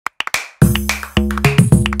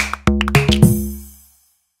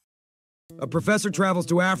A professor travels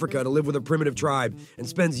to Africa to live with a primitive tribe and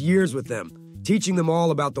spends years with them, teaching them all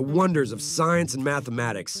about the wonders of science and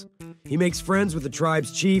mathematics. He makes friends with the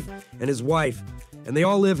tribe's chief and his wife, and they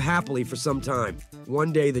all live happily for some time.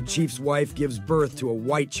 One day, the chief's wife gives birth to a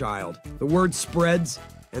white child. The word spreads,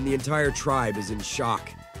 and the entire tribe is in shock.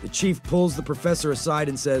 The chief pulls the professor aside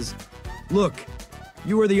and says, "Look,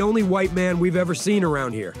 you are the only white man we've ever seen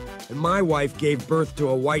around here, and my wife gave birth to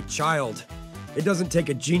a white child. It doesn't take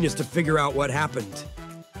a genius to figure out what happened."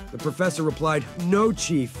 The professor replied, "No,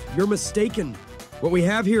 chief, you're mistaken. What we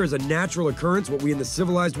have here is a natural occurrence, what we in the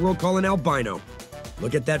civilized world call an albino.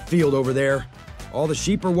 Look at that field over there. All the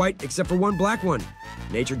sheep are white except for one black one.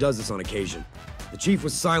 Nature does this on occasion." The chief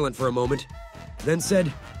was silent for a moment, then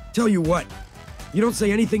said, "Tell you what, you don't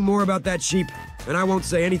say anything more about that sheep, and I won't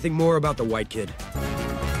say anything more about the white kid."